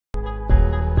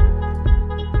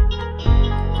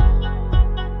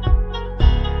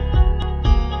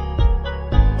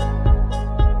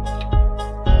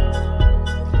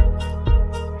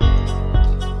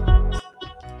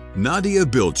Nadia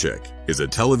Bilchik is a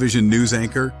television news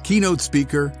anchor, keynote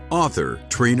speaker, author,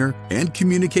 trainer, and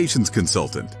communications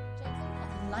consultant.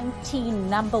 19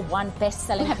 #1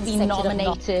 best-selling have been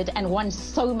nominated and won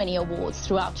so many awards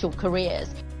throughout your careers.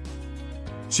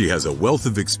 She has a wealth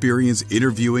of experience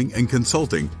interviewing and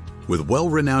consulting with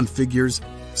well-renowned figures,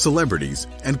 celebrities,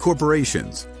 and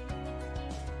corporations.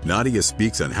 Nadia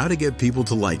speaks on how to get people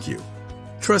to like you,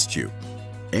 trust you,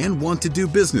 and want to do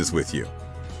business with you.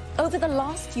 Over the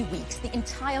last few weeks, the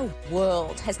entire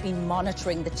world has been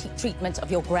monitoring the treatment of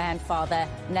your grandfather,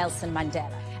 Nelson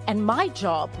Mandela. And my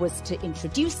job was to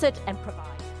introduce it and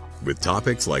provide. With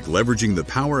topics like leveraging the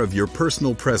power of your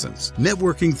personal presence,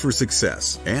 networking for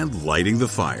success, and lighting the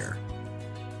fire.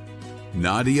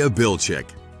 Nadia Bilchik.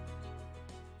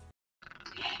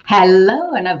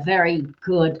 Hello and a very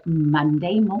good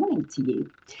Monday morning to you.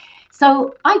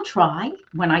 So I try,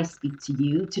 when I speak to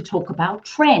you, to talk about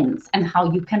trends and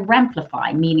how you can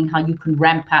ramplify, meaning how you can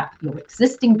ramp up your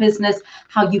existing business,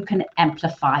 how you can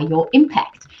amplify your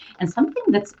impact. And something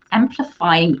that's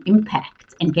amplifying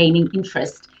impact and gaining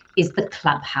interest is the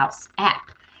Clubhouse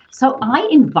app. So I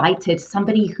invited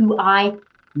somebody who I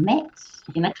met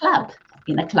in a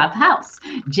clubhouse,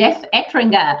 Jeff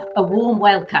Etringer. A warm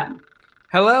welcome.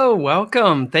 Hello,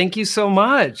 welcome. Thank you so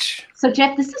much. So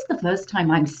Jeff, this is the first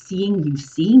time I'm seeing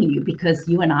you because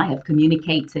you and I have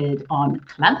communicated on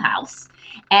Clubhouse.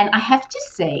 And I have to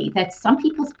say that some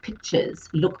people's pictures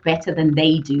look better than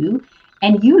they do.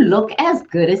 And you look as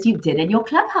good as you did in your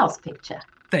Clubhouse picture.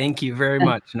 Thank you very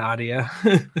much, Nadia.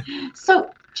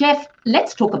 So Jeff,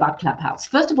 let's talk about Clubhouse.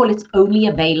 First of all, it's only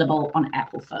available on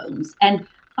Apple phones. And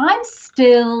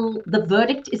the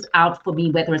verdict is out for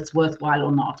me whether it's worthwhile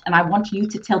or not. And I want you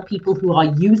to tell people who are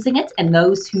using it and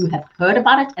those who have heard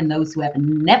about it and those who have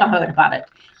never heard about it.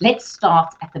 Let's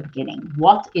start at the beginning.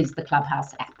 What is the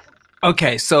Clubhouse app?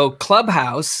 Okay, so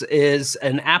Clubhouse is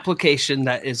an application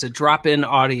that is a drop-in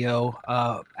audio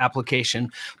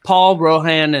application. Paul,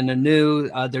 Rohan, and Anu,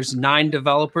 there's 9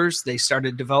 developers. They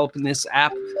started developing this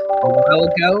app a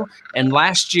while ago. And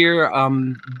last year,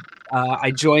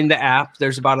 I joined the app.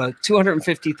 There's about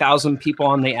 250,000 people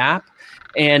on the app,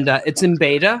 and it's in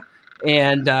beta.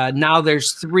 And now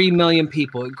there's 3 million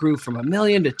people. It grew from 1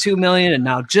 million to 2 million. And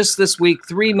now just this week,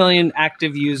 3 million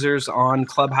active users on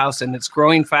Clubhouse, and it's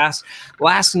growing fast.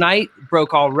 Last night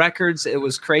broke all records. It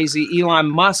was crazy.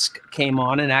 Elon Musk came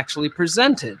on and actually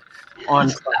presented on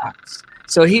Clubhouse.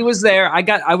 So he was there.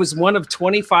 I was one of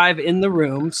 25 in the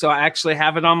room. So I actually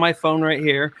have it on my phone right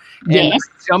here. And yes. I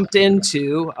jumped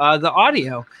into the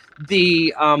audio.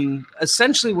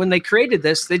 Essentially when they created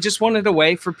this, they just wanted a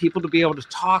way for people to be able to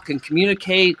talk and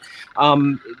communicate,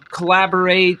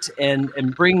 collaborate,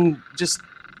 and bring just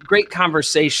great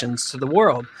conversations to the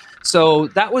world. So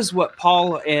that was what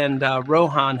Paul and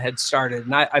Rohan had started.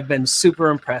 And I've been super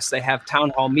impressed. They have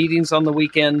town hall meetings on the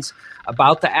weekends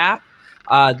about the app.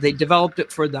 They developed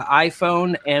it for the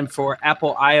iPhone and for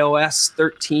Apple iOS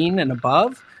 13 and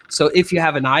above. So if you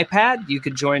have an iPad, you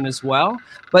could join as well.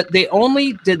 But they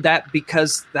only did that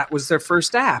because that was their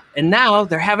first app. And now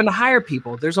they're having to hire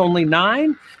people. There's only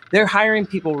 9. They're hiring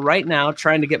people right now,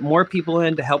 trying to get more people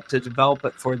in to help to develop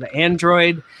it for the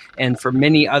Android and for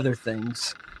many other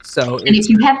things. So, and if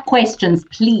you have questions,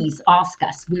 please ask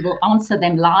us. We will answer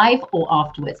them live or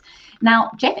afterwards.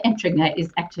 Now, Jeff Etringer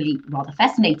is actually rather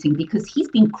fascinating because he's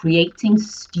been creating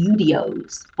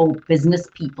studios for business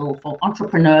people, for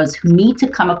entrepreneurs who need to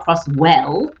come across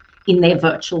well in their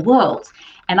virtual worlds.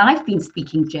 And I've been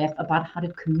speaking, Jeff, about how to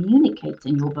communicate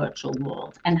in your virtual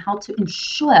world and how to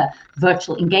ensure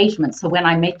virtual engagement. So when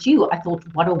I met you, I thought,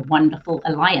 what a wonderful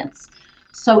alliance.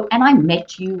 So, and I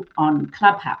met you on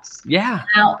Clubhouse. Yeah.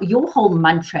 Now, your whole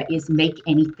mantra is make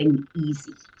anything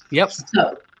easy. Yep.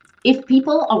 So if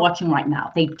people are watching right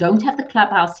now, they don't have the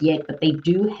Clubhouse yet, but they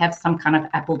do have some kind of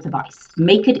Apple device.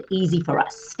 Make it easy for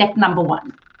us. Step number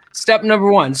 1. Step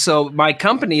number 1. So my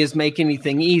company is Make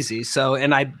Anything Easy. So,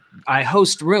 and I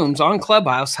host rooms on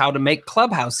Clubhouse, how to make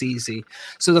Clubhouse easy.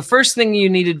 So the first thing you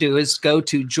need to do is go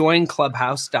to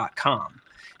joinclubhouse.com.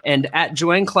 And at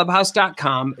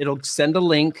joinclubhouse.com, it'll send a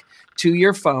link to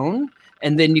your phone,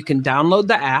 and then you can download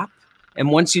the app.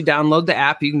 And once you download the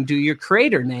app, you can do your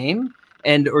creator name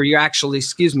or your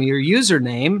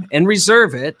username and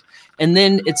reserve it. And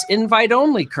then it's invite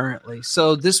only currently.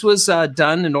 So this was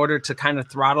done in order to kind of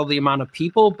throttle the amount of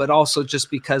people, but also just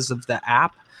because of the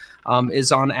app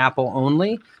is on Apple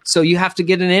only. So you have to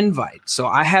get an invite. So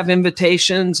I have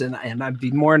invitations, and I'd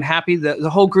be more than happy. The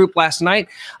whole group last night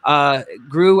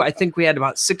grew. I think we had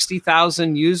about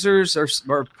 60,000 users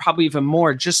or probably even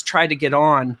more just try to get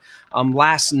on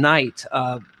last night.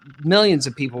 millions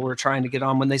of people were trying to get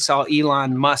on when they saw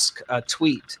Elon Musk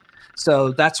tweet.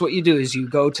 So that's what you do is you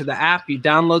go to the app, you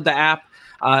download the app,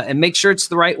 and make sure it's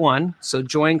the right one. So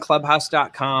join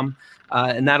clubhouse.com.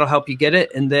 And that'll help you get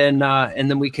it. And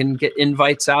then we can get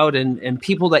invites out, and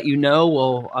people that you know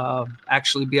will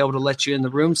actually be able to let you in the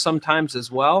room sometimes as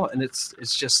well. And it's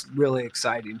just really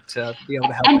exciting to be able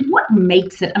to help. And what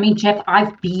makes it, I mean, Jeff,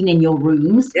 I've been in your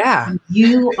rooms. Yeah.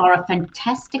 You are a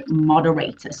fantastic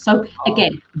moderator. So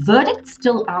again, verdict's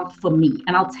still out for me.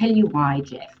 And I'll tell you why,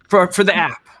 Jeff. For the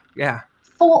app. Yeah.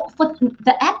 For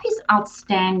the app is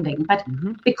outstanding, but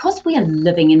because we are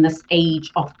living in this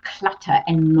age of clutter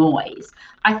and noise,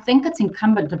 I think it's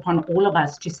incumbent upon all of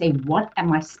us to say, what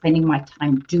am I spending my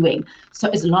time doing? So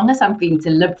as long as I'm being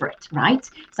deliberate, right?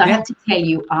 So I have to tell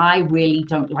you, I really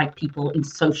don't like people in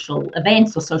social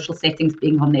events or social settings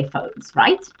being on their phones,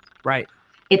 right? Right.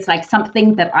 It's like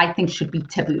something that I think should be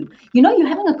taboo. You know, you're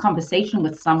having a conversation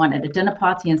with someone at a dinner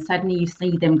party and suddenly you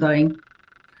see them going,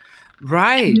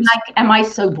 right. Like, am I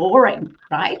so boring?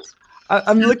 Right.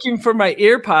 I'm looking for my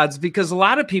ear pods because a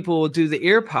lot of people will do the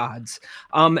ear pods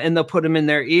and they'll put them in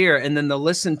their ear and then they'll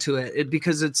listen to it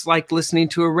because it's like listening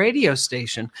to a radio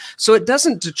station. So it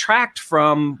doesn't detract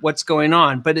from what's going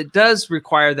on, but it does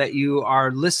require that you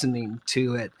are listening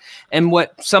to it. And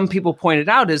what some people pointed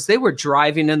out is they were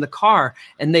driving in the car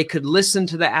and they could listen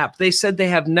to the app. They said they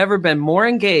have never been more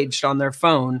engaged on their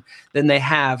phone than they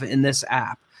have in this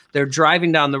app. They're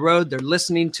driving down the road. They're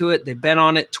listening to it. They've been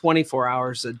on it 24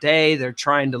 hours a day. They're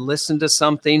trying to listen to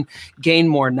something, gain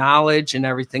more knowledge and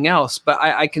everything else. But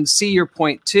I can see your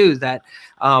point too, that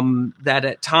that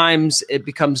at times it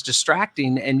becomes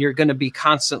distracting and you're going to be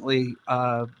constantly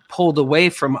pulled away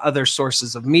from other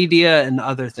sources of media and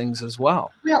other things as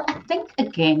well. Well, I think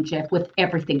again, Jeff, with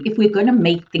everything, if we're going to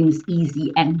make things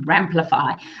easy and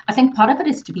ramplify, I think part of it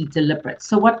is to be deliberate.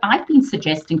 So what I've been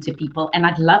suggesting to people, and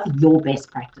I'd love your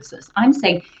best practices, I'm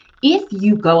saying, if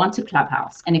you go onto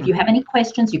Clubhouse and if you have any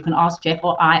questions, you can ask Jeff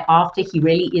or I after. He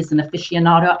really is an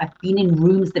aficionado. I've been in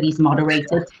rooms that he's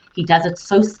moderated. He does it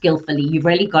so skillfully. You've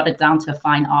really got it down to a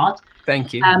fine art.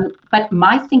 Thank you. But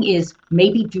my thing is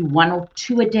maybe do 1 or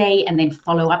 2 a day and then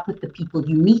follow up with the people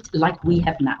you meet like we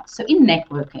have now. So in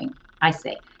networking, I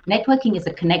say networking is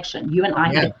a connection. You and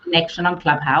I had a connection on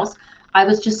Clubhouse. I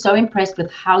was just so impressed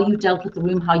with how you dealt with the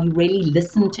room, how you really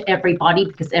listened to everybody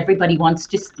because everybody wants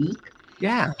to speak.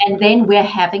 Yeah. And then we're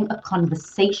having a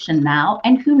conversation now,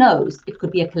 and who knows, it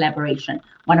could be a collaboration.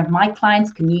 One of my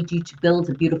clients can need you to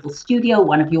build a beautiful studio.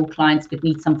 One of your clients could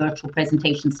need some virtual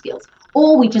presentation skills,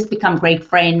 or we just become great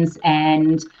friends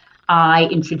and I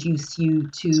introduce you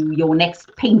to your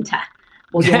next painter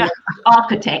or your next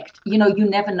architect. You know, you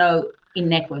never know in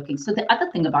networking. So the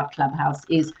other thing about Clubhouse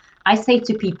is I say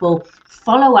to people,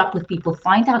 follow up with people,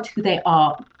 find out who they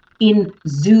are. In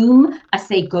Zoom, I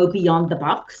say go beyond the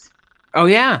box. Oh,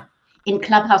 yeah. In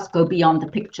Clubhouse, go beyond the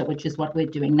picture, which is what we're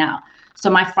doing now. So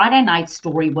my Friday night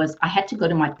story was I had to go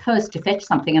to my purse to fetch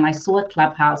something, and I saw at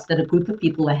Clubhouse that a group of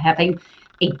people were having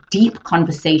a deep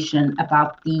conversation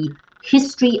about the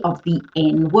history of the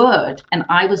N word. And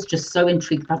I was just so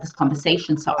intrigued by this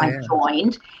conversation. So I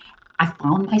joined. I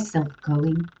found myself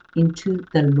going into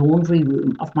the laundry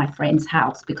room of my friend's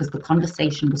house because the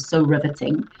conversation was so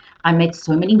riveting. I met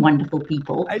so many wonderful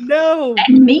people. I know.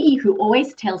 And me, who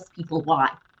always tells people why.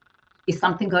 Is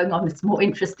something going on that's more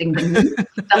interesting than me?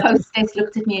 The hostess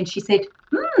looked at me and she said,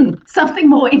 something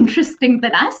more interesting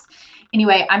than us.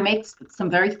 Anyway, I met some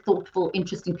very thoughtful,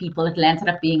 interesting people. It landed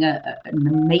up being an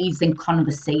amazing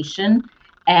conversation.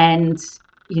 And,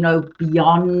 you know,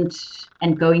 beyond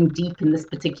and going deep in this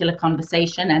particular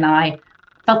conversation. And I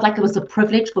felt like it was a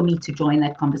privilege for me to join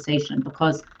that conversation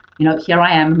because, you know, here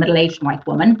I am, a middle-aged white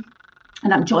woman,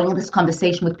 and I'm joining this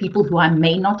conversation with people who I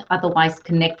may not otherwise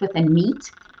connect with and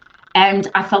meet. And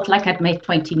I felt like I'd made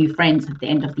 20 new friends at the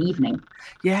end of the evening.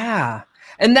 Yeah.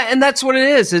 And that's what it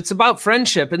is. It's about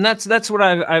friendship. And that's what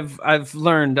I've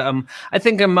learned. I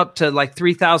think I'm up to like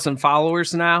 3,000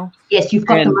 followers now. Yes, you've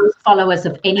got the most followers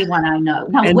of anyone I know.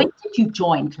 Now, when did you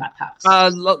join Clubhouse?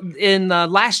 In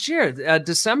last year,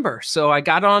 December. So I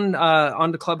got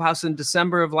onto Clubhouse in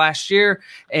December of last year,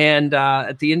 and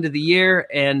at the end of the year,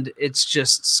 and it's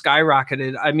just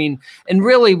skyrocketed. I mean, and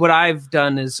really, what I've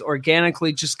done is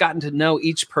organically just gotten to know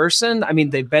each person. I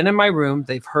mean, they've been in my room,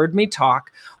 they've heard me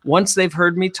talk. Once they've they've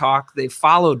heard me talk, they've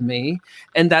followed me,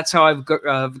 and that's how I've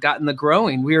gotten the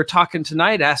growing. We were talking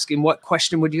tonight, asking what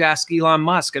question would you ask Elon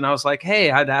Musk, and I was like, hey,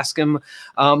 I'd ask him,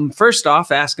 first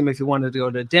off, ask him if he wanted to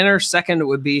go to dinner. Second, it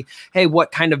would be, hey,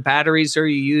 what kind of batteries are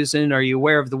you using? Are you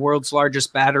aware of the world's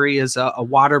largest battery is a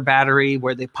water battery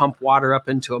where they pump water up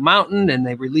into a mountain and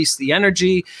they release the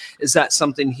energy? Is that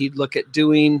something he'd look at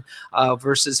doing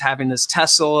versus having his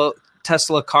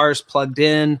Tesla cars plugged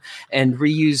in and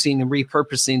reusing and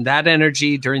repurposing that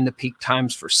energy during the peak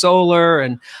times for solar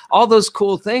and all those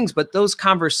cool things. But those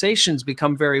conversations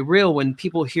become very real when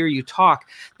people hear you talk.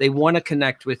 They want to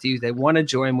connect with you. They want to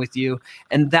join with you.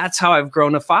 And that's how I've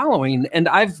grown a following. And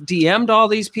I've DM'd all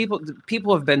these people.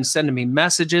 People have been sending me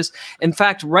messages. In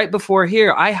fact, right before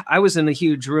here, I was in a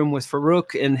huge room with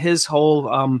Farouk in his whole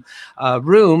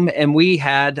room, and we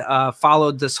had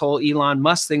followed this whole Elon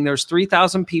Musk thing. There's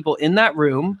 3,000 people in that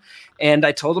room, and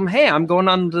I told them, hey, I'm going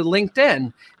on to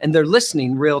LinkedIn, and they're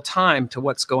listening real time to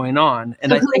what's going on.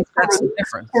 And so I think that's the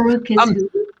difference.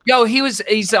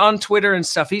 He's on Twitter and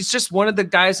stuff. He's just one of the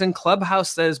guys in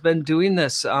Clubhouse that has been doing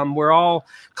this. We're all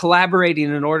collaborating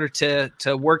in order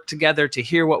to work together to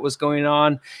hear what was going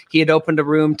on. He had opened a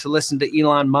room to listen to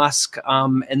Elon Musk,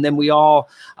 and then we all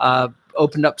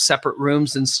opened up separate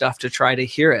rooms and stuff to try to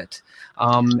hear it.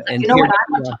 And you know what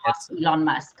I want to ask Elon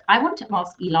Musk? I want to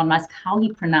ask Elon Musk how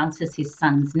he pronounces his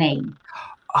son's name.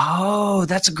 Oh,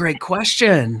 that's a great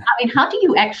question. I mean, how do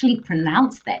you actually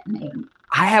pronounce that name?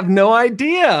 I have no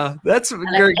idea. That's a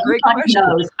great question.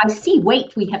 Knows. I see.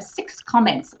 Wait, we have 6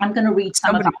 comments. I'm going to read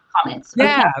some of our comments.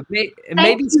 Yeah, okay.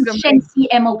 maybe. Shensi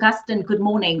M. Augustin, good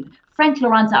morning. Frank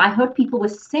Lorenza, I heard people were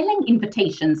selling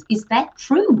invitations. Is that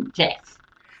true, Jeff?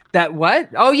 That what?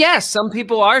 Oh, yes. Some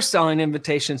people are selling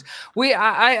invitations.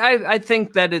 I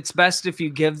think that it's best if you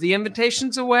give the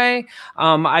invitations away.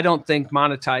 I don't think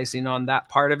monetizing on that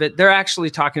part of it. They're actually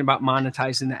talking about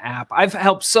monetizing the app. I've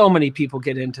helped so many people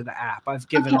get into the app. I've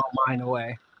given all mine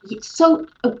away. So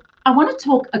I want to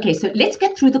talk. Okay, so let's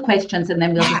get through the questions and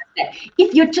then we'll just say,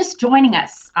 if you're just joining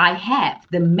us, I have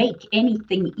the Make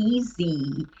Anything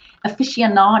Easy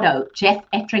aficionado, Jeff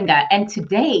Etringer, and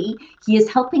today he is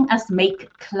helping us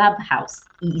make Clubhouse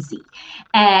easy.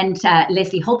 And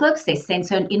Leslie Holberg says, send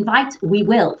her an invite. We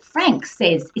will. Frank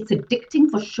says, it's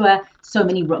addicting for sure, so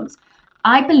many rooms.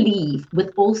 I believe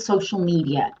with all social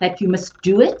media that you must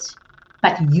do it,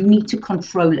 but you need to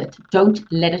control it. Don't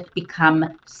let it become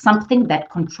something that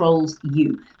controls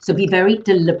you. So be very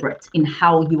deliberate in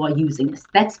how you are using this.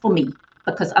 That's for me,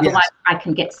 because otherwise I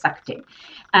can get sucked in.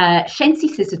 Shensi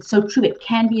says, it's so true. It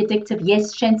can be addictive.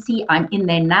 Yes, Shensi, I'm in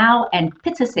there now. And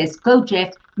Peter says, go,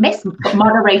 Jeff. Mess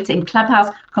moderating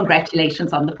Clubhouse.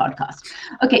 Congratulations on the podcast.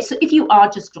 Okay, so if you are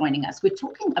just joining us, we're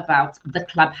talking about the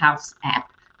Clubhouse app.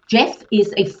 Jeff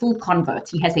is a full convert.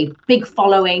 He has a big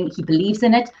following. He believes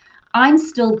in it. I'm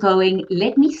still going,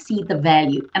 let me see the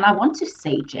value. And I want to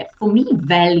say, Jeff, for me,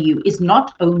 value is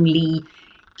not only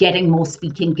getting more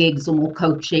speaking gigs or more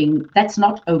coaching. That's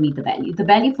not only the value. The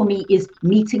value for me is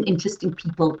meeting interesting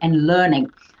people and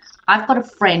learning. I've got a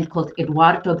friend called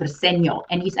Eduardo Briseño,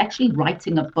 and he's actually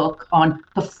writing a book on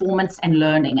performance and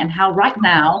learning and how right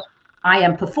now I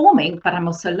am performing, but I'm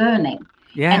also learning.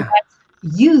 Yeah. And that's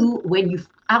you, when you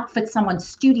outfit someone's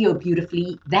studio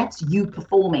beautifully, that's you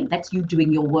performing, that's you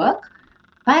doing your work.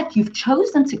 But you've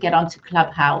chosen to get onto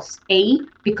Clubhouse,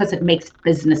 because it makes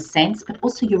business sense, but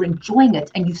also you're enjoying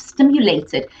it and you've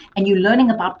stimulated and you're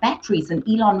learning about batteries and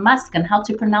Elon Musk and how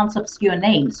to pronounce obscure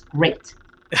names. Great.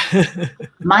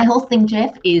 My whole thing,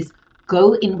 Jeff, is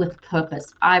go in with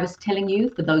purpose. I was telling you,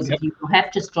 for those of you who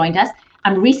have just joined us,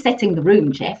 I'm resetting the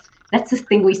room, Jeff. That's the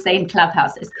thing we say in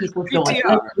Clubhouse as people join.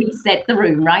 Let's reset the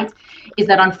room, right? Is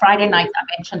that on Friday night, I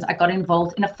mentioned I got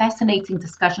involved in a fascinating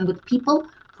discussion with people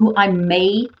who I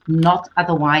may not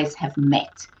otherwise have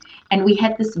met. And we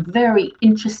had this very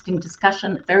interesting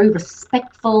discussion, very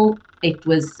respectful. It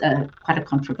was quite a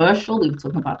controversial. We were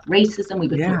talking about racism. We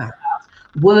were talking about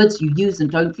words you use and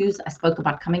don't use. I spoke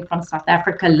about coming from South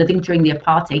Africa, living during the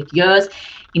apartheid years.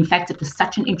 In fact, it was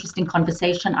such an interesting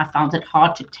conversation. I found it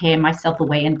hard to tear myself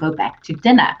away and go back to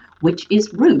dinner, which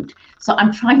is rude. So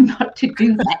I'm trying not to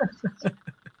do that.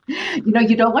 You know,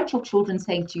 you don't want your children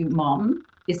saying to you, Mom,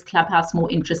 is Clubhouse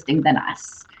more interesting than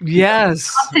us?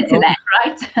 Yes. Answer to that,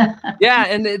 right? Yeah,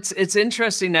 and it's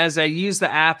interesting as I use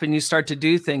the app and you start to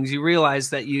do things, you realize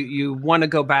that you want to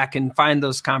go back and find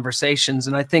those conversations.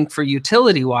 And I think for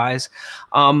utility wise,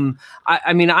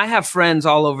 I mean, I have friends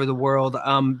all over the world.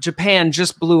 Japan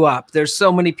just blew up. There's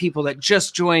so many people that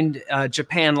just joined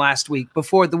Japan last week.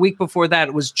 The week before that,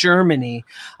 it was Germany,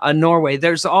 Norway.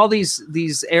 There's all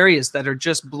these areas that are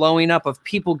just blowing up of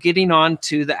people getting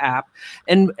onto the app.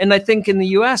 And I think in the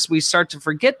US, we start to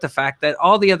forget the fact that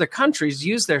all the other countries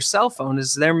use their cell phone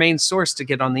as their main source to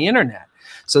get on the internet.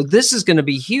 So this is going to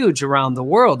be huge around the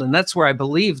world. And that's where I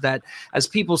believe that as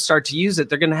people start to use it,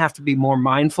 they're going to have to be more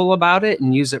mindful about it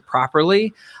and use it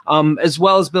properly, as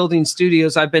well as building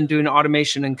studios. I've been doing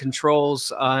automation and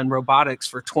controls and robotics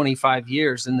for 25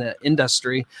 years in the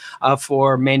industry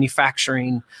for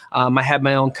manufacturing. I had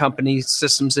my own company,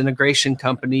 systems integration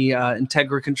company,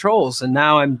 Integra Controls, and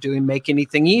now I'm doing Make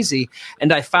Anything Easy.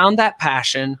 And I found that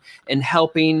passion in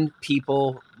helping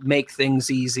people make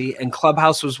things easy, and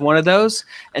Clubhouse was one of those.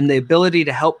 And the ability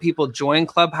to help people join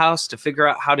Clubhouse to figure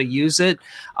out how to use it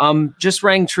just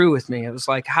rang true with me. It was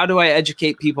like, how do I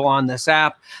educate people on this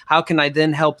app? How can I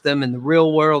then help them in the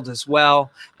real world as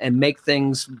well and make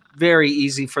things very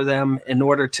easy for them in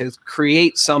order to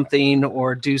create something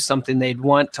or do something they'd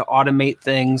want to automate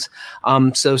things?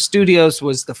 So studios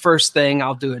was the first thing.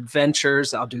 I'll do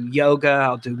adventures, I'll do yoga,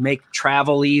 I'll do make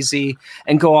travel easy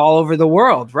and go all over the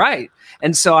world, right?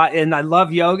 And so I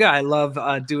love yoga. I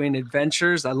love doing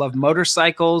adventures. I love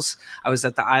motorcycles. I was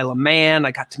at the Isle of Man.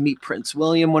 I got to meet Prince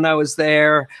William when I was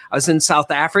there. I was in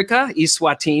South Africa,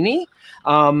 Eswatini,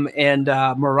 and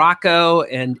Morocco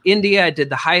and India. I did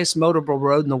the highest motorable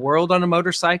road in the world on a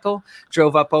motorcycle.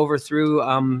 Drove up over through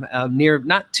near,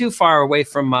 not too far away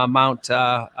from Mount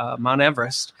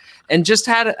Everest. And just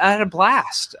had a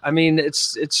blast. I mean,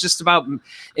 it's just about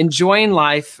enjoying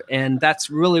life, and that's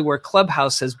really where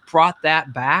Clubhouse has brought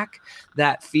that back.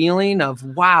 That feeling of,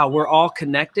 wow, we're all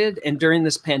connected. And during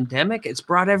this pandemic, it's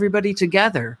brought everybody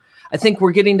together. I think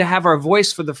we're getting to have our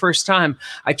voice for the first time.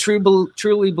 I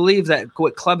truly believe that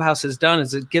what Clubhouse has done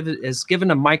is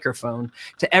given a microphone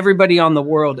to everybody on the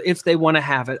world. If they want to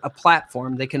have it, a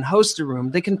platform, they can host a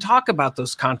room, they can talk about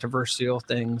those controversial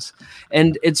things.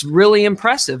 And it's really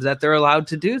impressive that they're allowed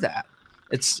to do that.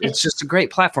 It's just a great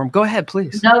platform. Go ahead,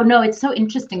 please. No, it's so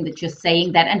interesting that you're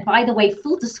saying that. And by the way,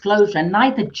 full disclosure,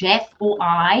 neither Jeff or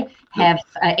I have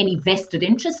any vested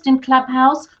interest in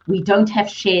Clubhouse. We don't have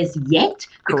shares yet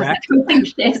because I don't think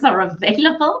shares are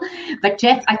available. But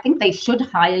Jeff, I think they should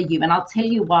hire you. And I'll tell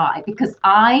you why. Because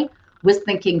I was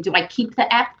thinking, do I keep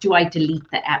the app? Do I delete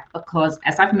the app? Because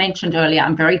as I've mentioned earlier,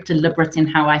 I'm very deliberate in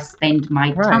how I spend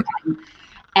my time.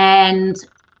 And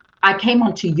I came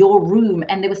onto your room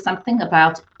and there was something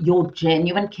about your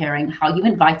genuine caring, how you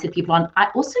invited people on. I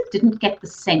also didn't get the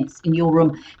sense in your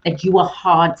room that you were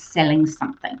hard selling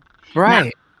something. Right.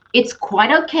 Now, it's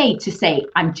quite okay to say,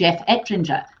 I'm Jeff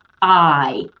Etringer.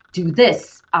 I do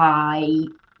this. I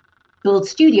build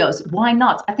studios. Why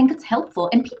not? I think it's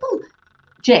helpful. And people,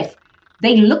 Jeff,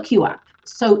 they look you up.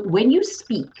 So when you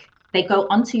speak, they go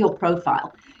onto your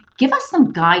profile. Give us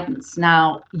some guidance.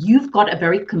 Now, you've got a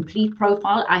very complete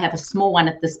profile. I have a small one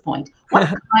at this point. What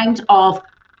kind of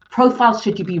profile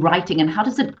should you be writing, and how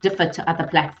does it differ to other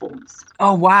platforms?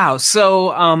 Oh, wow.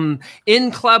 So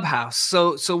in Clubhouse,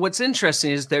 so what's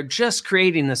interesting is they're just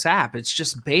creating this app. It's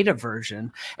just beta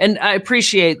version. And I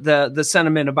appreciate the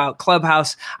sentiment about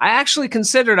Clubhouse. I actually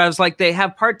considered, I was like, they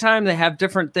have part-time, they have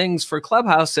different things for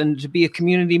Clubhouse, and to be a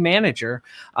community manager,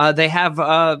 they have,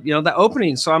 the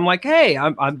opening. So I'm like, hey,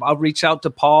 I'll reach out to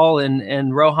Paul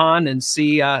and Rohan and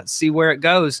see where it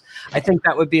goes. I think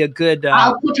that would be a good...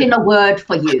 I'll put in a word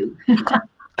for you.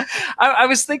 I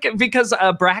was thinking, because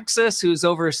Braxis, who's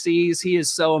overseas, he is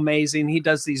so amazing. He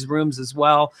does these rooms as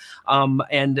well.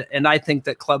 And I think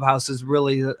that Clubhouse is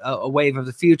really a wave of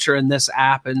the future in this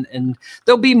app. And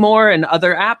there'll be more in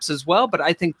other apps as well. But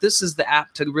I think this is the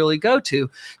app to really go to,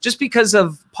 just because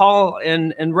of Paul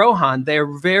and Rohan.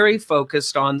 They're very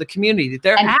focused on the community.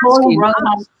 They're and Paul and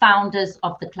Rohan, founders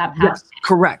of the Clubhouse. Yes,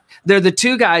 correct. They're the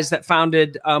two guys that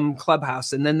founded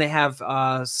Clubhouse. And then they have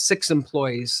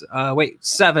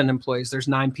 7 employees. There's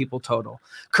 9 people total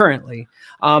currently.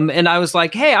 And I was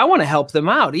like, hey, I want to help them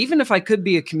out, even if I could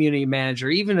be a community manager,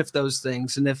 even if those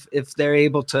things, and if they're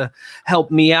able to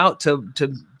help me out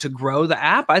to grow the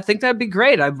app, I think that'd be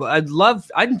great.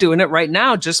 I'm doing it right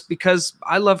now just because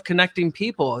I love connecting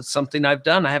people. It's something I've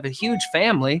done. I have a huge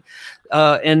family.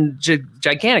 and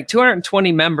gigantic,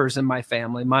 220 members in my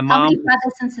family. My mom. How many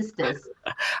brothers and sisters?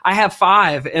 I have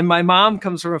 5, and my mom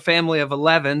comes from a family of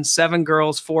 11, 7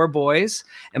 girls, 4 boys.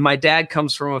 And my dad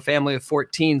comes from a family of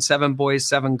 14, 7 boys,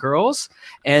 7 girls.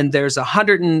 And there's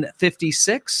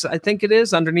 156, I think it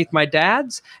is, underneath my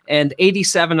dad's, and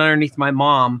 87 underneath my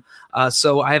mom.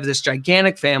 So I have this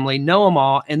gigantic family, know them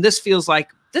all. And this feels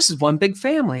like this is one big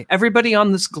family. Everybody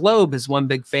on this globe is one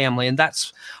big family. And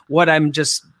that's what I'm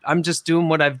just doing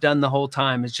what I've done the whole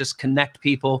time, is just connect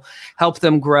people, help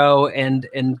them grow, and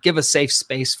give a safe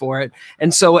space for it.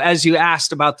 And so as you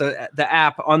asked about the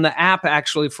app, on the app,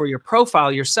 actually for your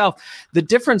profile yourself, the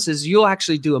difference is you'll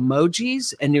actually do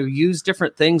emojis and you'll use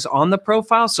different things on the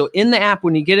profile. So in the app,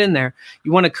 when you get in there,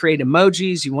 you want to create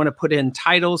emojis, you want to put in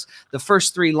titles. The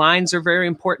first 3 lines are very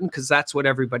important because that's what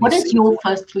everybody What sees. does your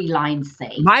first 3 lines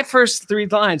say? My first 3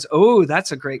 lines. Oh,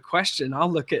 that's a great question. I'll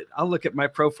look at my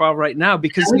profile right now,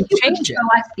 because you change it. Show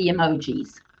us the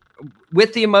emojis.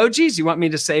 With the emojis? You want me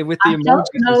to say with the emojis? I don't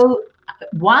know.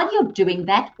 While you're doing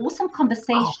that, awesome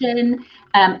conversation.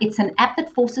 It's an app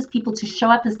that forces people to show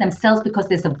up as themselves because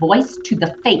there's a voice to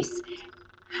the face.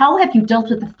 How have you dealt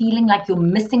with the feeling like you're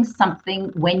missing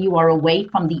something when you are away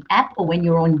from the app, or when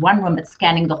you're in one room but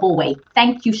scanning the hallway?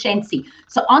 Thank you, Shensi.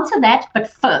 So answer that,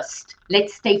 but first,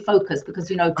 let's stay focused,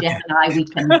 because, you know, Jeff and I, we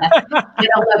can get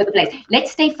all over the place. Let's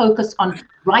stay focused on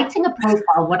writing a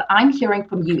profile. What I'm hearing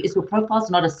from you is your profile's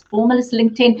not as formal as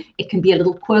LinkedIn. It can be a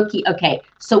little quirky. Okay,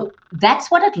 so that's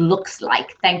what it looks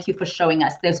like. Thank you for showing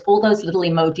us. There's all those little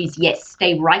emojis. Yes,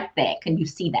 stay right there. Can you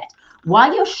see that?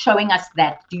 While you're showing us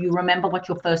that, do you remember what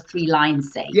your first 3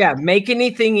 lines say? Yeah, make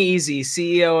anything easy,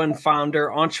 CEO and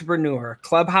founder, entrepreneur,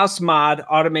 Clubhouse mod,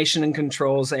 automation and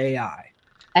controls, AI.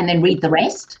 And then read the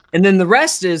rest. And then the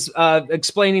rest is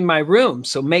explaining my room.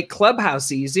 So make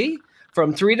Clubhouse easy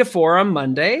from 3 to 4 on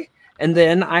Monday. And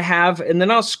then and then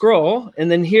I'll scroll.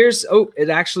 And then here's, it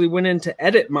actually went in to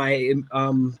edit my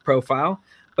profile.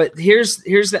 But here's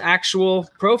the actual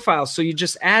profile. So you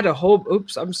just add a whole,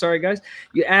 oops, I'm sorry, guys.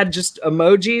 You add just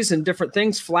emojis and different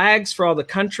things, flags for all the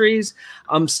countries,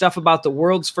 stuff about the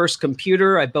world's first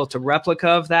computer. I built a replica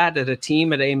of that at a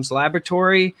team at Ames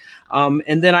Laboratory.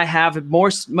 And then I have,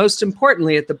 most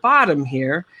importantly, at the bottom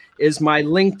here is my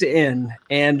LinkedIn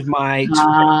and my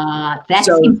Twitter. That's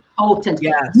important.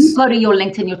 Yes. You go to your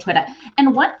LinkedIn, your Twitter.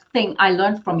 And one thing I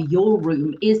learned from your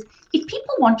room is, if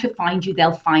people want to find you,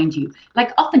 they'll find you.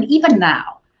 Like often, even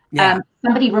now,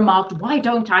 somebody remarked, why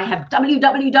don't I have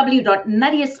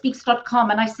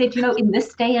www.nadiaspeaks.com? And I said, you know, in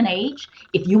this day and age,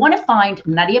 if you want to find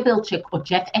Nadia Bilchik or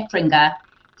Jeff Etringer,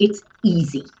 it's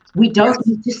easy. We don't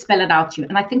need to spell it out to you.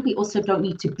 And I think we also don't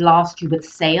need to blast you with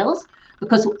sales,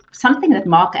 because something that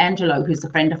Mark Angelo, who's a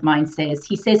friend of mine, says,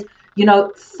 he says, you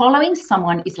know, following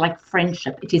someone is like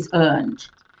friendship. It is earned.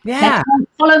 Yeah.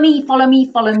 Follow me, follow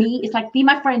me, follow me. It's like, be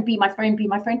my friend, be my friend, be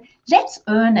my friend. Let's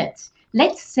earn it.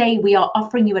 Let's say we are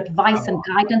offering you advice and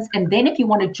guidance. And then if you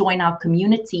want to join our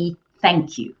community,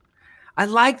 thank you. I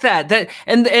like that.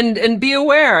 And be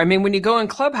aware. I mean, when you go in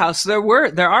Clubhouse,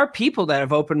 there are people that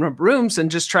have opened up rooms and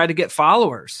just try to get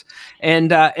followers, and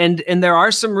there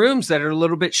are some rooms that are a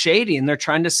little bit shady, and they're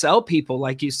trying to sell people,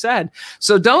 like you said.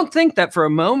 So don't think that for a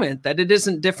moment that it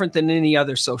isn't different than any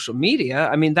other social media.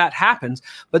 I mean, that happens,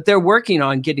 but they're working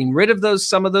on getting rid of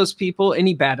some of those people,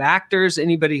 any bad actors,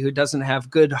 anybody who doesn't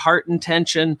have good heart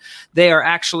intention. They are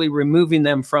actually removing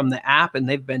them from the app, and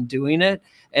they've been doing it.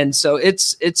 And so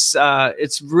it's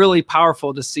really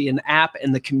powerful to see an app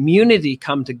and the community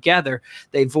come together.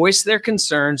 They voice their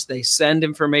concerns. They send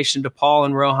information to Paul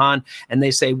and Rohan, and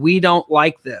they say, we don't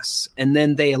like this. And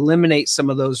then they eliminate some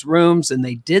of those rooms. And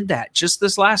they did that just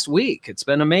this last week. It's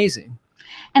been amazing.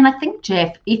 And I think,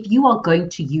 Jeff, if you are going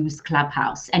to use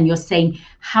Clubhouse and you're saying,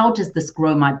 how does this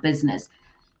grow my business?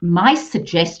 My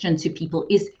suggestion to people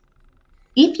is,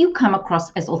 if you come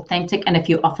across as authentic and if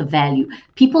you offer value,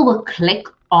 people will click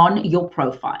on your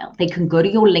profile. They can go to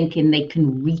your LinkedIn, they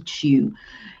can reach you.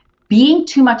 Being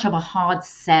too much of a hard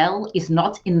sell is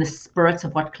not in the spirit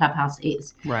of what Clubhouse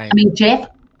is. Right. I mean, Jeff,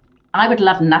 I would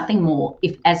love nothing more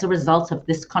if, as a result of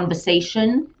this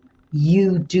conversation,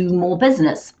 you do more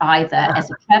business, either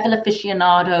as a travel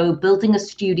aficionado, building a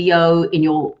studio in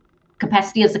your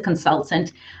capacity as a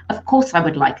consultant. Of course, I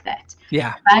would like that.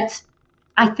 Yeah. But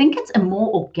I think it's a more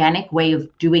organic way of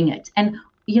doing it. And,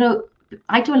 you know,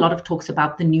 I do a lot of talks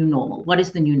about the new normal. What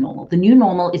is the new normal? The new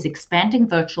normal is expanding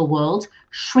virtual world,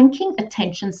 shrinking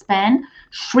attention span,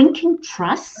 shrinking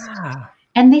trust,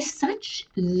 and there's such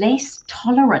less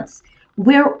tolerance.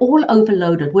 we're all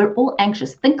overloaded. We're all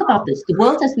anxious. Think about this. The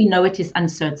world as we know it is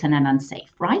uncertain and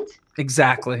unsafe, right?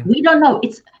 Exactly. We don't know.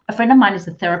 It's a friend of mine is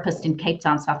a therapist in Cape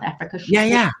Town, South Africa. She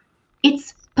said,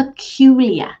 it's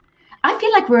peculiar. I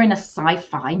feel like we're in a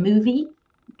sci-fi movie.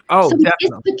 Oh, so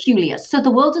definitely. It's peculiar. So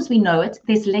the world as we know it,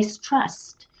 there's less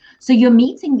trust. So you're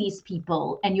meeting these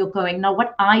people and you're going, no,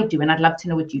 what I do, and I'd love to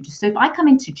know what you do. So if I come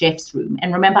into Jeff's room,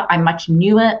 and remember, I'm much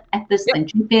newer at this than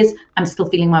Jeff is, I'm still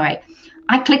feeling my way.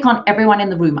 I click on everyone in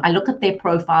the room. I look at their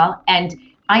profile and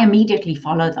I immediately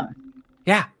follow them.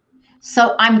 Yeah.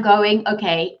 So I'm going,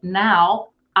 okay, now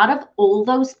out of all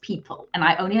those people, and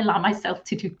I only allow myself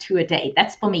to do 2 a day.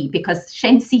 That's for me, because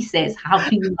Shensi says, how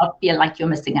do you not feel like you're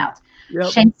missing out? Yep.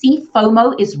 Shensi,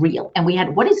 FOMO is real.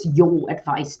 And what is your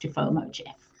advice to FOMO,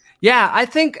 Jeff? Yeah, I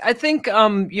think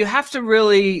you have to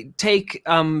really take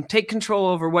control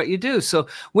over what you do. So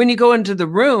when you go into the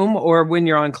room, or when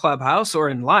you're on Clubhouse or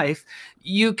in life,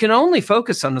 you can only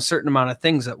focus on a certain amount of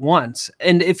things at once.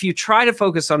 And if you try to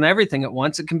focus on everything at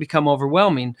once, it can become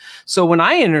overwhelming. So when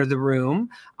I enter the room,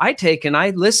 I take and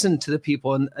I listen to the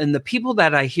people, and the people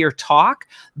that I hear talk,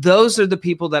 those are the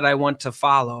people that I want to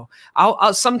follow.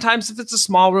 I'll sometimes, if it's a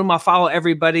small room, I'll follow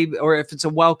everybody, or if it's a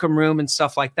welcome room and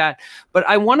stuff like that. But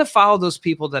I want to follow those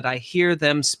people that I hear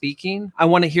them speaking. I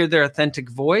want to hear their authentic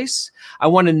voice. I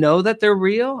want to know that they're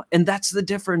real. And that's the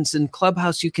difference. In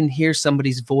Clubhouse, you can hear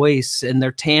somebody's voice and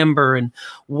their timbre and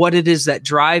what it is that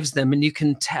drives them. And you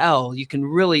can tell,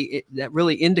 that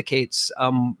really indicates,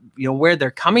 where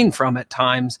they're coming from at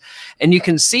times. And you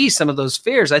can see some of those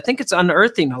fears. I think it's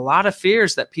unearthing a lot of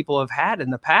fears that people have had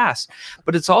in the past,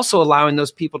 but it's also allowing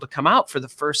those people to come out for the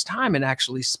first time and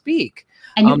actually speak.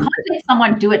 And you can't let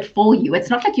someone do it for you. It's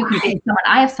not like you can get someone.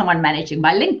 I have someone managing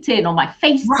my LinkedIn or my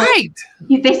Facebook. Right.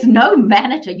 There's no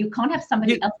manager. You can't have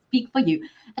somebody else speak for you.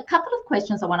 A couple of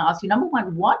questions I want to ask you. Number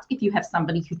one, what if you have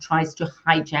somebody who tries to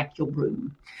hijack your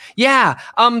room? Yeah.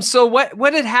 So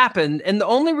what had happened, and the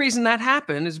only reason that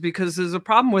happened is because there's a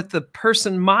problem with the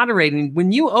person moderating.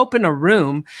 When you open a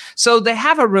room, so they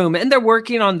have a room, and they're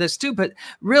working on this too. But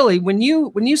really, when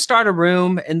you start a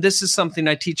room, and this is something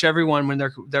I teach everyone when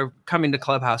they're coming to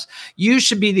Clubhouse, you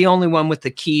should be the only one with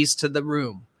the keys to the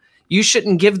room. You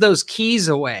shouldn't give those keys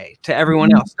away to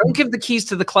everyone else. Don't give the keys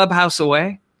to the Clubhouse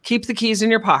away. Keep the keys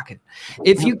in your pocket.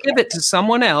 If you give it to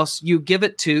someone else, you give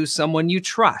it to someone you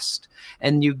trust,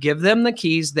 and you give them the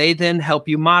keys. They then help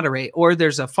you moderate. Or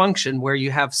there's a function where you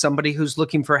have somebody who's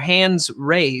looking for hands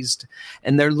raised,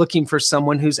 and they're looking for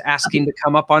someone who's asking to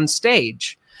come up on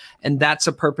stage. And that's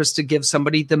a purpose to give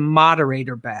somebody the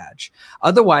moderator badge.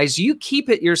 Otherwise, you keep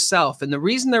it yourself. And the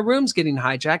reason their room's getting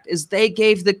hijacked is they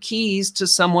gave the keys to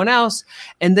someone else,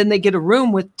 and then they get a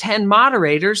room with 10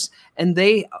 moderators, and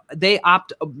they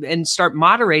opt and start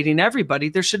moderating everybody.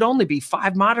 There should only be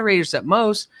 5 moderators at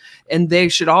most, and they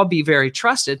should all be very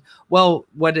trusted. Well,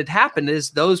 what had happened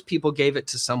is those people gave it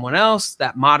to someone else.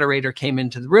 That moderator came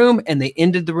into the room, and they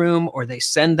ended the room, or they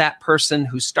send that person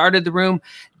who started the room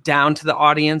down to the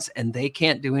audience, and they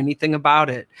can't do anything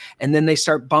about it. And then they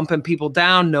start bumping people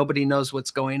down. Nobody knows what's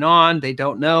going on. They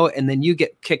don't know. And then you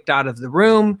get kicked out of the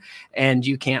room and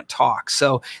you can't talk.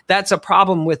 So that's a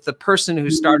problem with the person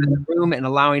who started the room and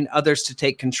allowing others to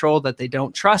take control that they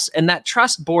don't trust. And that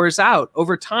trust bores out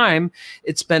over time.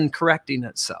 It's been correcting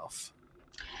itself.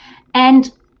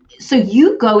 And so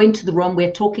you go into the room,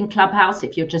 we're talking Clubhouse.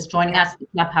 If you're just joining us, the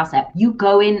Clubhouse app, you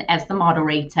go in as the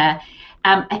moderator.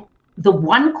 The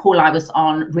one call I was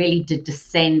on really did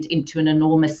descend into an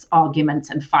enormous argument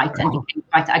and fight, and became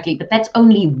quite ugly, but that's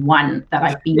only one that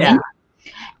I've been in.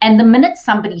 And the minute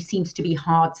somebody seems to be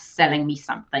hard selling me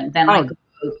something, then I go,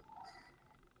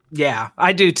 yeah,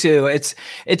 I do too.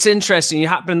 It's interesting. You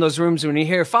hop in those rooms when you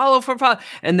hear follow,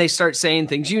 and they start saying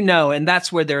things, and that's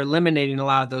where they're eliminating a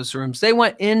lot of those rooms. They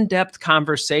want in-depth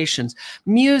conversations,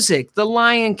 music. The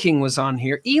Lion King was on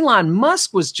here. Elon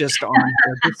Musk was just on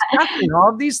here discussing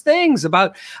all these things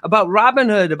about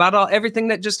Robinhood, about everything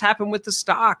that just happened with the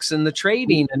stocks and the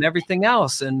trading and everything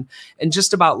else, and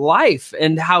just about life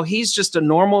and how he's just a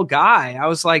normal guy. I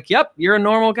was like, yep, you're a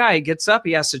normal guy. He gets up,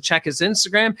 he has to check his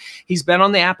Instagram. He's been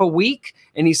on the app a week,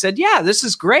 and he said, yeah, this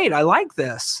is great. I like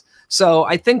this. So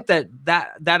I think that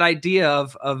idea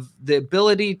of the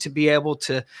ability to be able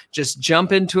to just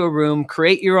jump into a room,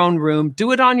 create your own room,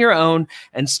 do it on your own,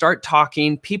 and start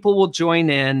talking. People will join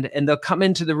in, and they'll come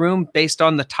into the room based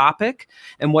on the topic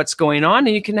and what's going on.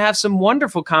 And you can have some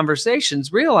wonderful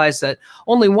conversations. Realize that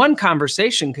only one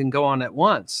conversation can go on at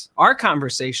once. Our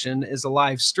conversation is a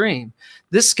live stream.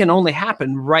 This can only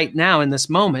happen right now in this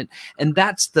moment. And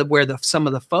that's where some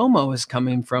of the FOMO is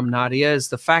coming from, Nadia, is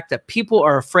the fact that people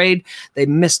are afraid afraid. They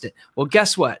missed it. Well,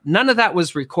 guess what? None of that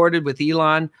was recorded with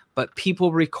Elon, but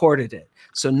people recorded it.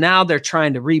 So now they're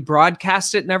trying to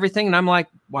rebroadcast it and everything. And I'm like,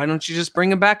 why don't you just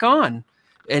bring him back on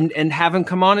and have him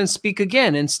come on and speak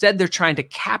again? Instead, they're trying to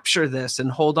capture this and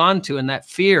hold on to, and that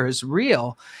fear is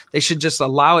real. They should just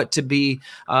allow it to be,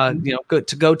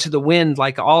 go to the wind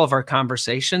like all of our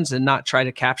conversations and not try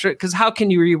to capture it. Because how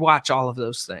can you rewatch all of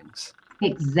those things?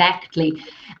 Exactly.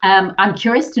 I'm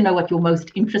curious to know what your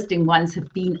most interesting ones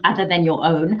have been other than your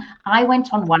own. I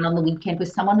went on one on the weekend where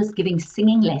someone was giving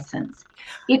singing lessons.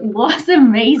 It was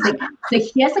amazing. So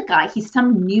here's a guy, he's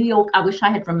some New York, I wish I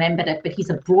had remembered it, but he's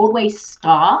a Broadway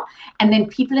star. And then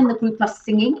people in the group are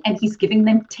singing and he's giving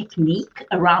them technique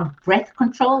around breath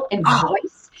control and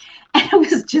voice. And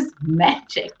it was just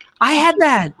magic. I had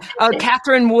that.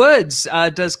 Catherine Woods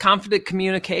does confident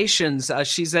communications.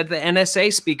 She's at the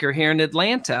NSA speaker here in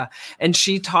Atlanta, and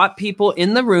she taught people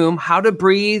in the room how to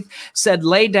breathe, said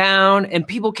lay down, and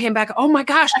people came back, oh my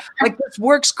gosh, like this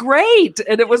works great.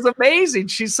 And it was amazing.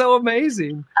 She's so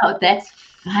amazing. Oh, that's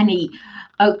funny.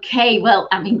 Okay, well,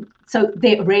 I mean, so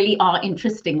there really are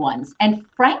interesting ones. And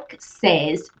Frank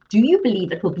says, do you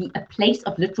believe it will be a place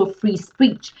of literal free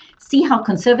speech? See how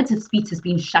conservative speech has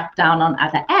been shut down on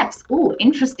other apps. Oh,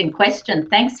 interesting question.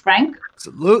 Thanks, Frank.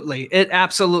 Absolutely. It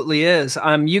absolutely is.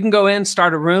 You can go in,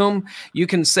 start a room. You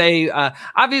can say,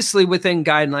 obviously within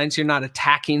guidelines, you're not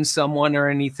attacking someone or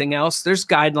anything else. There's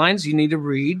guidelines you need to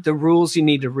read, the rules you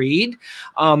need to read.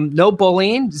 No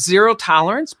bullying, zero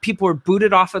tolerance. People are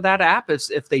booted off of that app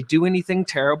if they do anything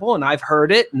terrible. And I've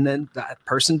heard it. And then that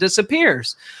person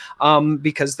disappears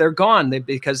because they're gone,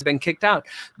 because they've been kicked out.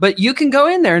 But you can go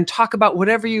in there and talk about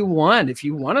whatever you want. If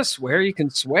you want to swear, you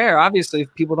can swear. Obviously,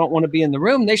 if people don't want to be in the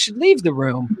room, they should leave the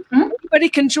room. Anybody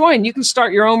can join. You can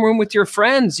start your own room with your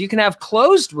friends. You can have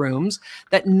closed rooms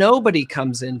that nobody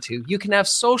comes into. You can have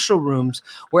social rooms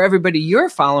where everybody you're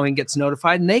following gets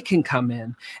notified and they can come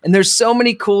in. And there's so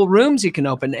many cool rooms you can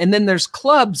open. And then there's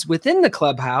clubs within the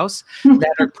clubhouse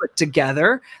that are put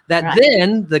together that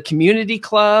then the community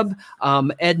club,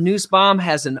 Ed Nussbaum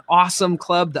has an awesome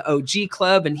club, the OG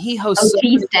club, and he hosts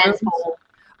OG stands for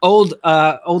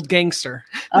old gangster.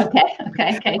 Okay.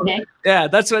 Yeah,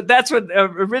 that's what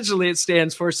originally it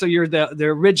stands for. So you're the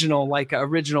original, like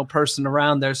original person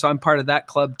around there. So I'm part of that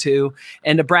club too.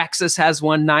 And Abraxas has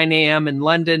one 9 a.m. in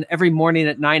London. Every morning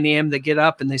at 9 a.m. they get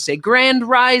up and they say Grand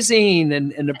Rising,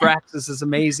 and Abraxas is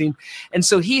amazing. And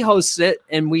so he hosts it,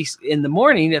 and we in the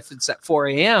morning, if it's at 4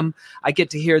 a.m., I get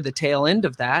to hear the tail end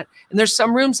of that. And there's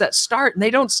some rooms that start and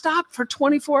they don't stop for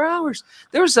 24 hours.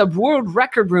 There was a world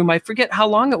record room. I forget how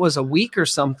long it was, a week or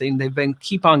something. They've been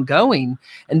keep on going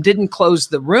and didn't close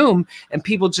the room, and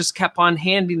people just kept on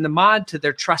handing the mod to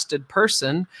their trusted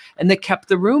person, and they kept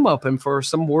the room open for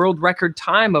some world record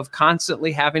time of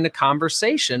constantly having a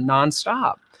conversation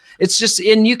nonstop. It's just,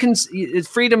 and you can,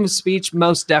 freedom of speech,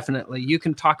 most definitely. You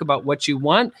can talk about what you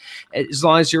want as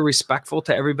long as you're respectful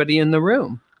to everybody in the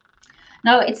room.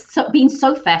 No, it's been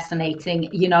so fascinating.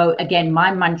 You know, again,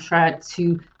 my mantra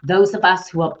to those of us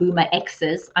who are boomer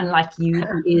X's, unlike you,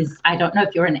 who is, I don't know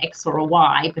if you're an X or a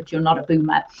Y, but you're not a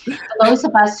boomer. For those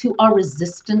of us who are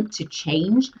resistant to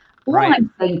change, all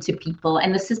I'm saying to people,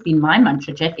 and this has been my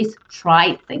mantra, Jeff, is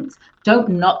try things. Don't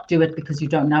not do it because you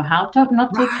don't know how. Don't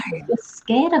not do it because you're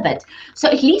scared of it. So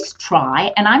at least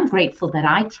try. And I'm grateful that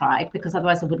I tried, because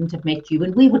otherwise I wouldn't have met you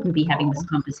and we wouldn't be having this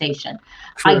conversation.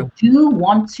 True. I do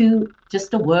want to,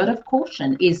 just a word of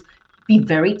caution is, be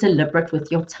very deliberate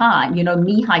with your time. You know,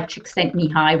 Mihai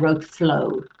Csikszentmihalyi wrote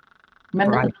Flow.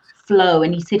 Remember the flow?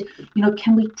 And he said, you know,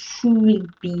 can we truly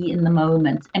be in the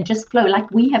moment and just flow like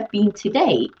we have been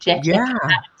today? Jeff,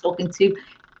 talking to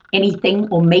anything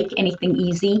or make anything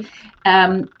easy.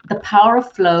 The power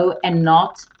of flow and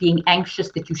not being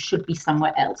anxious that you should be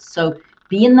somewhere else. So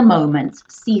be in the moment,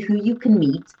 see who you can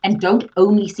meet, and don't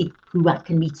only see who I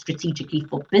can meet strategically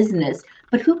for business,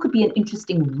 but who could be an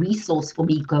interesting resource for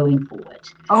me going forward.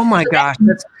 Oh my gosh.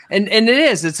 And it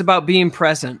is, it's about being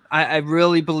present. I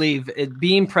really believe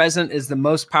being present is the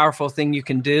most powerful thing you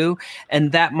can do.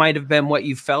 And that might've been what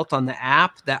you felt on the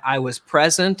app, that I was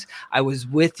present, I was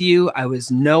with you, I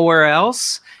was nowhere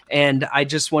else. And I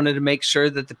just wanted to make sure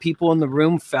that the people in the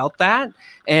room felt that.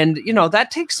 And, you know, that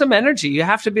takes some energy. You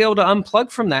have to be able to unplug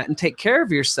from that and take care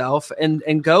of yourself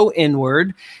and go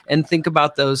inward and think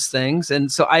about those things.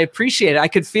 And so I appreciate it. I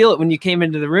could feel it when you came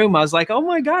into the room. I was like, oh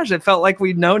my gosh, it felt like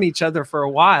we'd known each other for a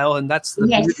while. And that's the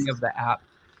beauty of the app.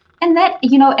 And that,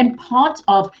 you know, and part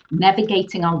of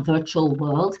navigating our virtual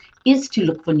world is to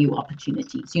look for new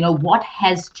opportunities. You know, what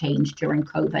has changed during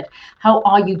COVID? How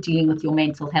are you dealing with your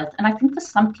mental health? And I think for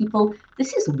some people,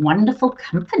 this is wonderful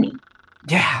company.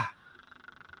 Yeah.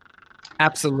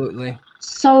 Absolutely.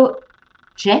 So,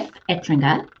 Jeff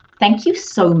Etringer, thank you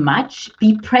so much.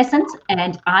 Be present,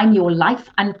 and I'm your Life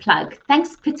Unplugged.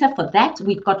 Thanks, Peter, for that.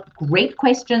 We've got great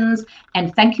questions,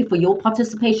 and thank you for your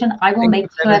participation. I will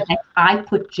make sure that I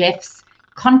put Jeff's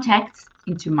contacts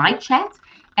into my chat.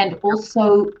 And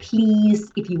also,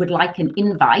 please, if you would like an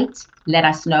invite, let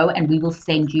us know and we will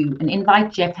send you an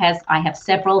invite. I have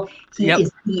several. He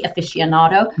is the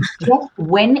aficionado. Jeff,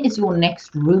 when is your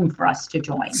next room for us to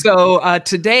join? So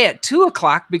today at 2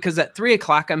 o'clock, because at 3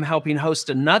 o'clock, I'm helping host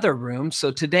another room.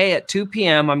 So today at 2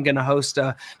 p.m., I'm going to host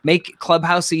a Make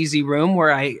Clubhouse Easy room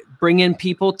where I bring in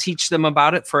people, teach them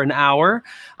about it for an hour,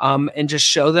 and just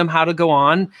show them how to go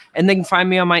on. And they can find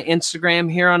me on my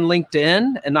Instagram here on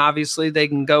LinkedIn. And obviously they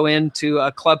can go into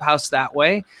a Clubhouse that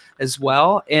way as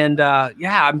well. And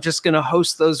yeah, I'm just going to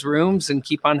host those rooms and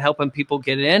keep on helping people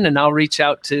get in. And I'll reach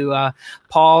out to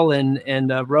Paul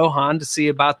and Rohan to see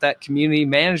about that community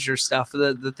manager stuff,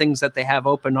 the things that they have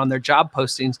open on their job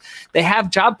postings. They have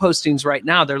job postings right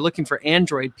now. They're looking for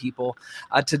Android people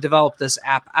to develop this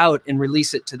app out and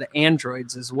release it to the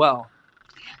Androids as well.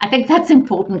 I think that's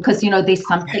important because, you know, there's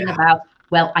something about,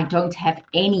 well, I don't have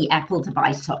any Apple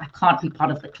device, so I can't be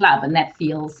part of the club. And that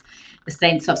feels the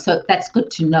sense of, so that's good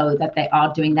to know that they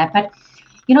are doing that. But,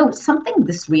 you know, something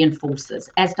this reinforces,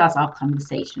 as does our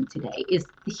conversation today, is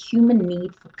the human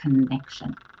need for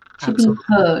connection, to be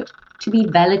heard, to be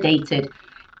validated,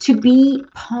 to be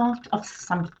part of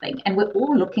something. And we're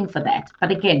all looking for that.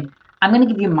 But again, I'm going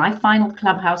to give you my final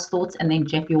Clubhouse thoughts, and then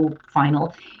Jeff, your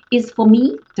final is, for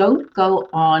me, don't go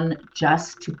on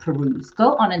just to peruse.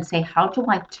 Go on and say, how do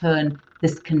I turn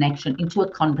this connection into a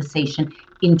conversation,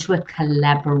 into a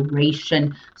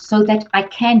collaboration, so that I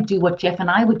can do what Jeff and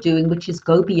I were doing, which is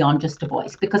go beyond just a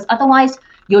voice. Because otherwise,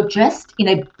 you're just in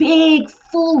a big,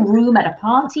 full room at a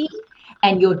party,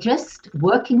 and you're just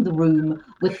working the room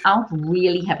without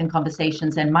really having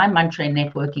conversations. And my mantra in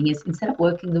networking is, instead of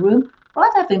working the room,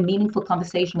 rather have a meaningful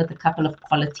conversation with a couple of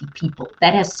quality people.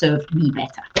 That has served me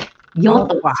better. Your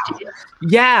thoughts, Jeff?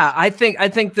 Yeah, I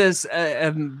think this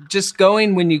just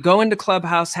going, when you go into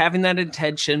Clubhouse, having that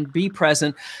intention, be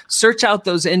present, search out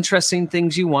those interesting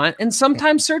things you want, and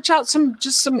sometimes search out some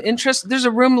interest. There's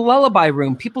a room, lullaby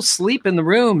room. People sleep in the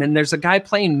room, and there's a guy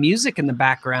playing music in the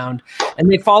background, and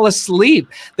they fall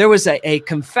asleep. There was a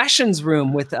confessions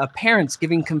room with parents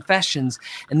giving confessions,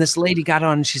 and this lady got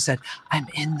on and she said, "I'm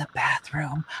in the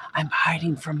bathroom. I'm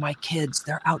hiding from my kids.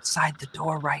 They're outside the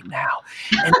door right now,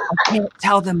 and I can't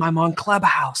tell them I'm on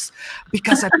Clubhouse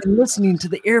because I've been listening to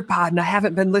the earpod and I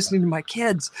haven't been listening to my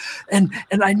kids. And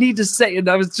I need to say," and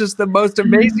that was just the most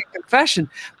amazing confession.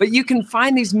 But you can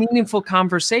find these meaningful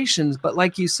conversations. But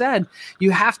like you said,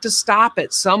 you have to stop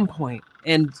at some point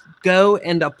and go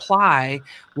and apply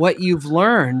what you've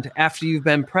learned after you've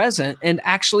been present and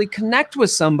actually connect with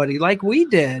somebody like we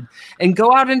did, and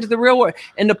go out into the real world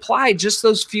and apply just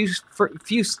those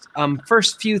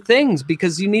first few things,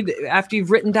 because you need, after you've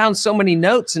written down so many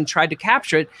notes and tried to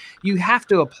capture it, you have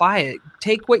to apply it.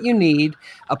 Take what you need,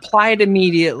 apply it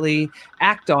immediately,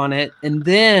 act on it, and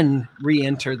then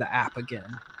re-enter the app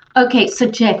again. Okay, so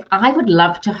Jeff, I would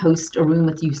love to host a room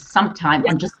with you sometime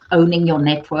on just owning your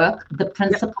network, the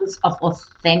principles of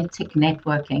authentic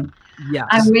networking. Yes.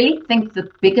 I really think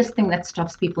the biggest thing that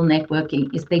stops people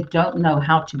networking is they don't know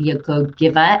how to be a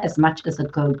go-giver as much as a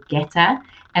go-getter.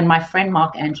 And my friend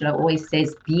Mark Angelo always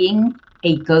says, being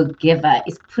a go-giver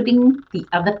is putting the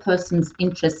other person's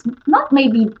interests, not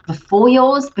maybe before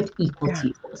yours, but equal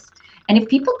to yours. And if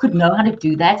people could know how to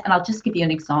do that, and I'll just give you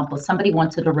an example. Somebody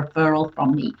wanted a referral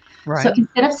from me. Right. So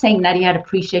instead of saying, "Nadia, I'd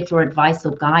appreciate your advice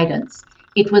or guidance,"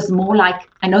 it was more like,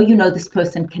 "I know you know this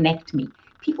person, connect me."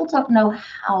 People don't know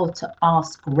how to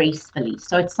ask gracefully.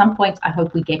 So at some point, I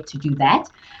hope we get to do that.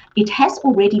 It has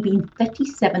already been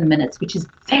 37 minutes, which is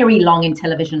very long in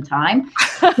television time.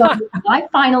 So my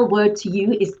final word to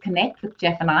you is connect with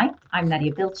Jeff and I. I'm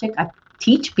Nadia Bilchik. I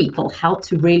teach people how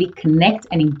to really connect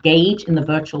and engage in the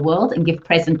virtual world and give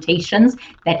presentations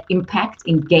that impact,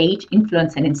 engage,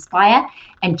 influence, and inspire.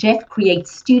 And Jeff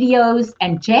creates studios,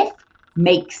 and Jeff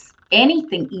makes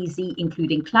anything easy,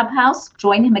 including Clubhouse.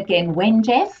 Join him again when,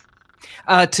 Jeff?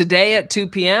 Today at 2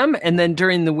 p.m. And then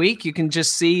during the week, you can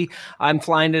just see I'm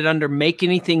flying it under Make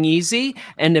Anything Easy.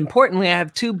 And importantly, I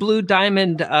have 2 blue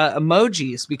diamond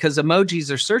emojis, because emojis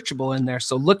are searchable in there.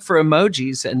 So look for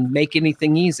emojis and Make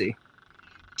Anything Easy.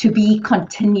 To be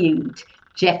continued.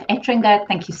 Jeff Etringer,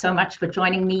 thank you so much for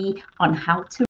joining me on How to